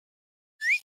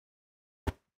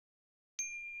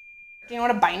Do you know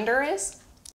what a binder is?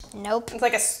 Nope. It's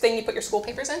like a thing you put your school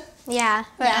papers in. Yeah,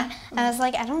 but Yeah. I was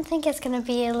like, I don't think it's gonna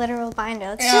be a literal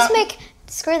binder. Let's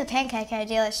screw the pancake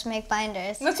idea, let's just make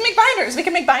binders. Let's make binders. We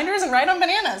can make binders and write on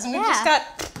bananas. And we've just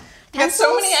got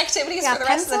so many activities for the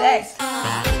rest of the day.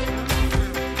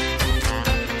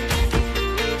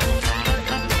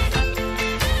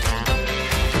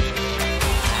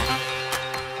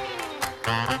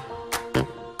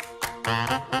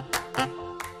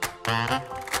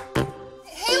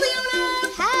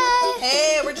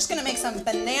 Gonna make some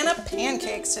banana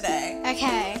pancakes today.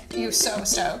 Okay. You so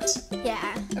stoked?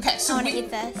 Yeah. Okay, so I want to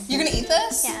eat this. You're gonna eat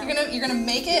this? Yeah. You're gonna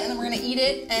make it, and then we're gonna eat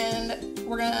it, and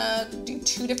we're gonna do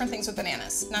 2 different things with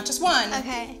bananas, not just one.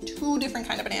 Okay. 2 different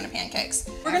kind of banana pancakes.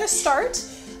 We're gonna start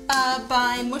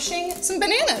by mushing some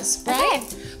bananas, right?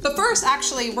 Okay. But first,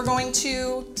 actually, we're going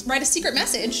to write a secret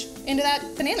message into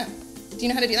that banana. Do you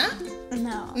know how to do that?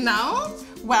 No. No?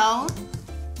 Well,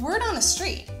 word on the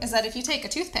street is that if you take a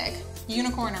toothpick,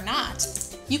 unicorn or not,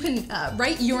 you can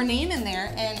write your name in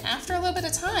there, and after a little bit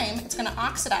of time, it's gonna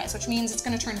oxidize, which means it's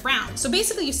gonna turn brown. So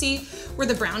basically you see where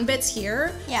the brown bits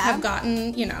here have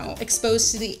gotten, you know,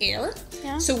 exposed to the air.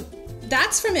 Yeah. So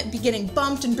that's from it getting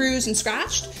bumped and bruised and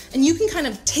scratched, and you can kind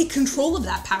of take control of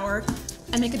that power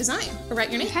and make a design or write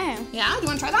your name. Okay. Yeah, do you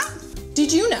wanna try that?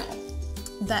 Did you know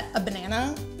that a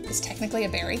banana is technically a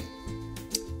berry?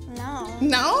 No.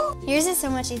 No? Yours is so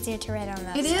much easier to write on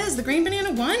that. It is. The green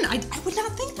banana won. I would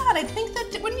not think that. I'd think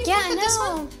that, wouldn't you think that this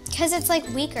one? Because it's like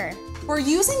weaker. We're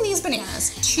using these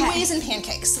bananas 2 ways in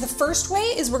pancakes. The first way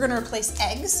is we're gonna replace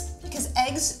eggs, because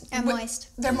eggs are moist.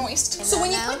 They're moist. So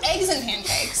when you put eggs in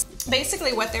pancakes,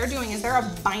 basically what they're doing is they're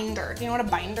a binder. Do you know what a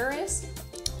binder is?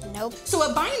 Nope. So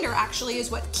a binder actually is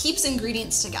what keeps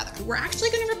ingredients together. We're actually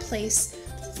gonna replace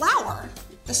flour,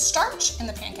 the starch in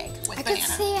the pancake, with banana. I could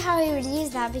see how you would use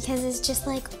that because it's just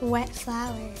like wet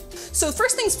flour. So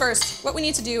first things first, what we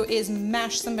need to do is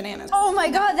mash some bananas. Oh my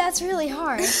god, that's really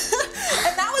hard. And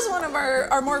that was one of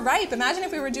our more ripe. Imagine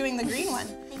if we were doing the green one.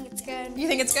 I think it's good. You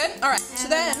think it's good? All right, so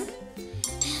then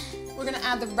we're gonna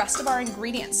add the rest of our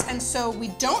ingredients. And so we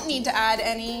don't need to add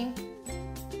any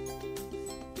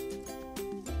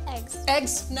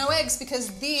eggs. No eggs,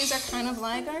 because these are kind of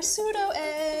like our pseudo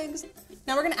eggs.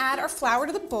 Now we're gonna add our flour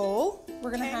to the bowl.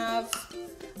 We're gonna have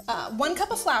 1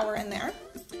 cup of flour in there.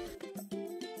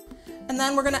 And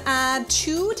then we're gonna add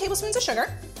 2 tablespoons of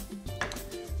sugar.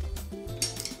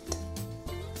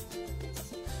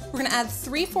 We're gonna add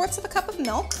 3/4 of a cup of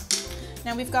milk.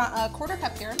 Now we've got a 1/4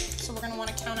 cup here, so we're gonna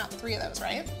wanna count out 3 of those,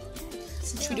 right?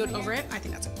 Should we do it over it? I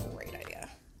think that's a great idea.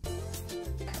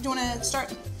 Do you wanna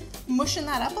start mushing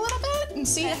that up a little bit and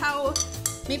see how,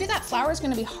 maybe that flour is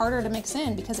gonna be harder to mix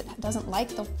in because it doesn't like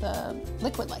the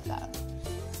liquid like that.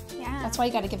 Yeah. That's why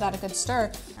you gotta give that a good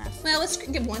stir. Well, let's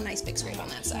give 1 nice big scrape on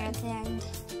that side. At the end.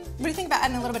 What do you think about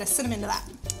adding a little bit of cinnamon to that?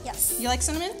 Yes. You like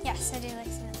cinnamon? Yes, I do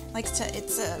like cinnamon.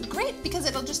 It's great because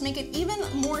it'll just make it even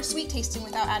more sweet tasting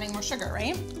without adding more sugar,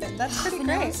 right? That's pretty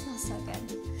great. It smells so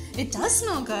good. It does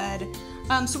smell good.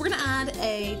 So we're gonna add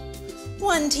a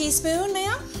 1 teaspoon,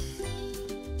 ma'am.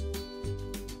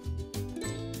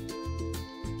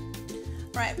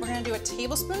 Right, we're gonna do a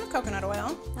tablespoon of coconut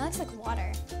oil. That looks like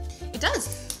water. It does.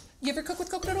 You ever cook with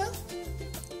coconut oil?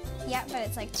 Yeah, but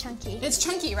it's like chunky. It's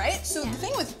chunky, right? So the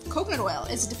thing with coconut oil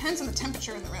is it depends on the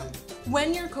temperature in the room.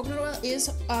 When your coconut oil is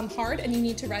hard and you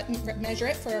need to measure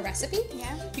it for a recipe,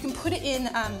 you can put it in,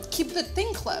 keep the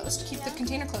thing closed, keep the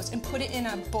container closed, and put it in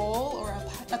a bowl or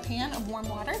a pan of warm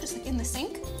water, just like in the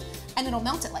sink, and it'll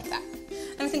melt it like that.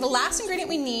 And I think the last ingredient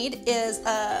we need is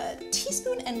a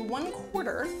teaspoon and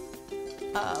 1/4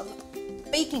 of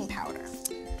baking powder.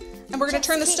 And we're gonna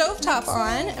turn the stovetop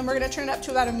on, and we're gonna turn it up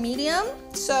to about a medium.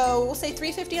 So we'll say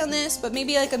 350 on this, but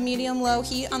maybe like a medium-low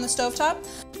heat on the stovetop.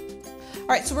 All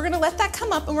right, so we're gonna let that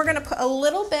come up, and we're gonna put a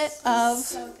little bit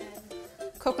of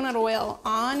coconut oil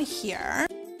on here.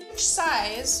 Which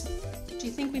size do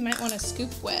you think we might wanna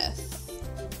scoop with?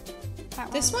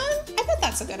 This one? I bet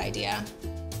that's a good idea.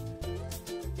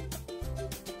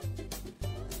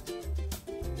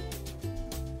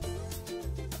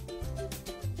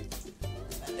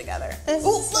 Together.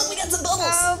 Oh, look, we got some bubbles.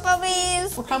 Oh,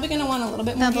 bubbies. We're probably gonna want a little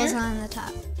bit more Bubbles here. on the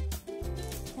top. Do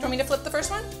you want me to flip the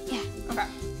first one? Yeah. Okay.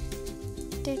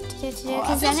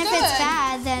 Because then if it's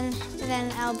bad,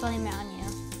 then I'll blame it on you.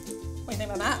 What do you think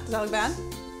about that? Does that look bad?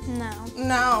 No.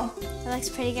 No. It looks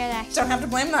pretty good, actually. Don't have to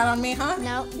blame that on me, huh?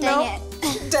 No. Dang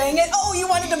it. Dang it. Oh, you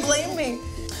wanted to blame me.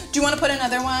 Do you want to put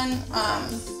another one?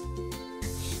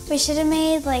 We should have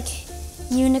made like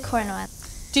unicorn one.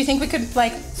 Do you think we could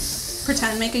like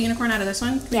pretend make a unicorn out of this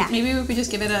one? Yeah. Maybe we could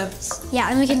just give it a... Yeah,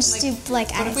 and we can just do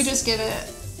like eyes. What if we just give it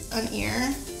an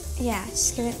ear? Yeah,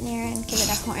 just give it near and give it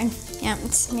a horn. Yeah,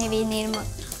 it's maybe need more.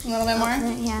 A little bit more?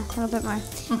 Yeah, a little bit more.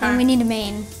 Okay. And we need a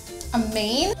mane. A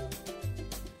mane?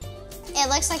 It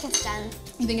looks like it's done.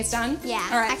 You think it's done? Yeah.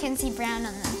 All right. I can see brown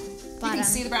on the bottom. You can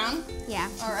see the brown? Yeah.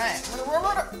 All right.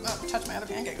 Oh, touch my other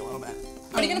pancake a little bit.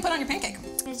 What are you gonna put on your pancake?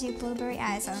 I'm gonna do blueberry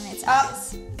eyes on its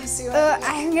eyes. You see what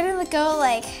I'm gonna go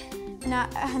like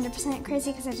not 100%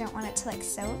 crazy because I don't want it to like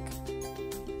soak.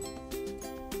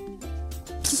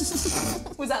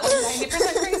 Was that like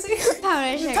 90% crazy?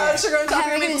 Powdered sugar. Powdered sugar on top How of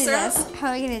your are we maple gonna do syrup? this? How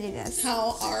are we gonna do this?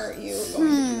 How are you going to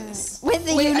do this? With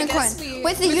the unicorn.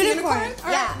 With the unicorn.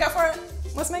 All right, go for it.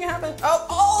 Let's make it happen.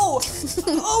 Oh!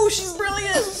 Oh, she's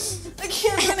brilliant. I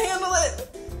can't even handle it.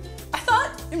 I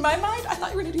thought, in my mind, I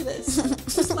thought you were gonna do this.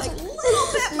 Just like little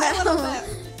bit by little bit.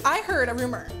 I heard a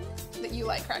rumor that you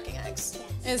like cracking eggs.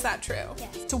 Yes. Is that true?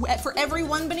 Yes. So for every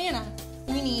one banana,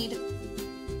 we need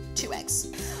 2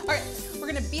 eggs. All right, we're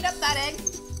gonna beat up that egg.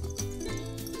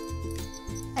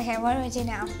 Okay, what do we do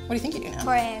now? What do you think you do now?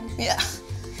 Pour it in. Yeah.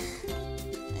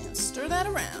 And stir that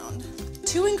around.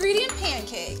 2 ingredient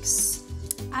pancakes.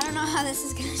 I don't know how this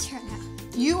is gonna turn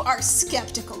out. You are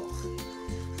skeptical.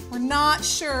 We're not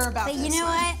sure about this. But you know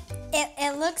one. what?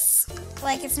 It looks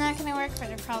like it's not gonna work, but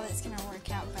it probably is gonna work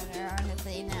out better.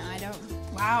 Honestly, no, I don't.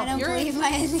 Wow. I don't believe my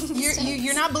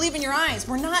You're not believing your eyes.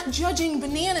 We're not judging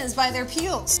bananas by their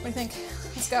peels. What do you think?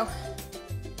 Let's go.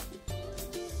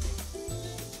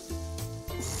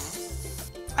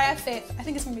 I have faith. I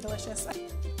think it's gonna be delicious.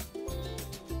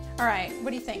 All right. What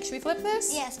do you think? Should we flip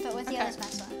this? Yes, but with the other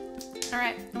spatula. All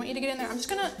right. I want you to get in there. I'm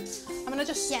gonna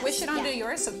just squish it onto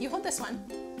yours. So you hold this one.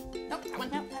 Nope, that one.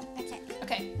 Nope, okay.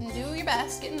 Okay, and do your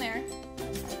best. Get in there.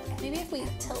 Maybe if we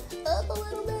tilt up a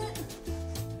little bit.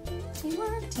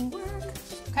 Teamwork, teamwork.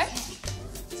 Okay.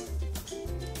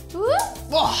 Woo!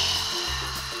 Whoa.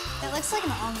 It looks like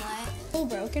an omelet. Full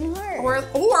broken heart.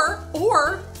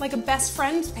 Or like a best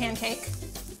friend pancake.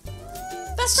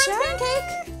 Best friend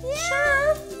pancake. Yeah.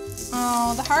 Sure.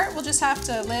 Oh, the heart will just have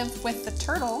to live with the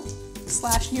turtle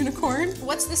 / unicorn.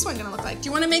 What's this one gonna look like? Do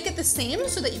you want to make it the same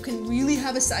so that you can really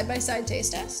have a side-by-side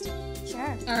taste test?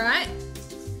 Sure. All right.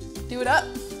 Do it up.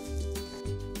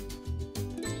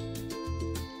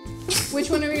 Which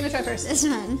one are we gonna try first? This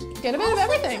one. Get a bit of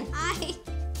everything.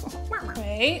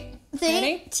 Wait. 3,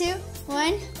 Ready? 2,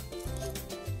 1.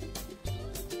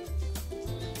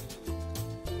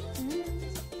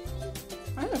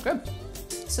 Oh, good.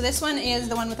 So this one is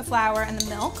the one with the flour and the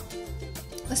milk.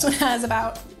 This one has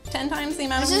about 10 times the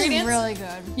amount of ingredients. This is really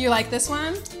good. You like this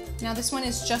one? Now this one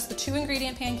is just the 2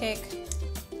 ingredient pancake.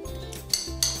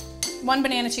 1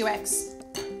 banana, 2 eggs.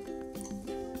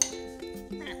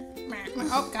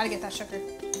 Oh, gotta get that sugar.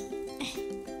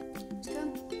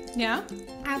 Yeah?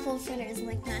 Apple fritters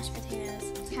like mashed potatoes.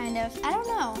 Kind of. I don't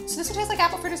know. So this one tastes like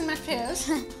apple fritters and mashed potatoes.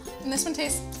 And this one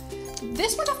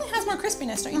definitely has more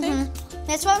crispiness, don't you think?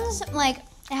 This one's like,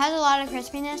 it has a lot of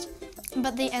crispiness,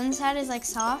 but the inside is like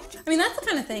soft. I mean, that's the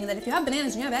kind of thing that if you have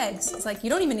bananas and you have eggs, it's like you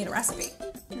don't even need a recipe.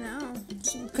 No.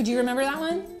 Could you remember that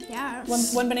one? Yeah.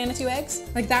 One banana, 2 eggs?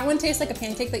 Like that one tastes like a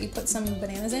pancake that you put some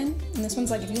bananas in. And this one's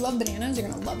like, if you love bananas, you're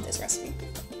gonna love this recipe.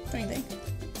 What do you think?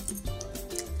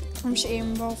 I'm just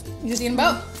eating both. You just eat them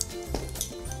both?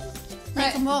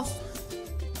 Make them both.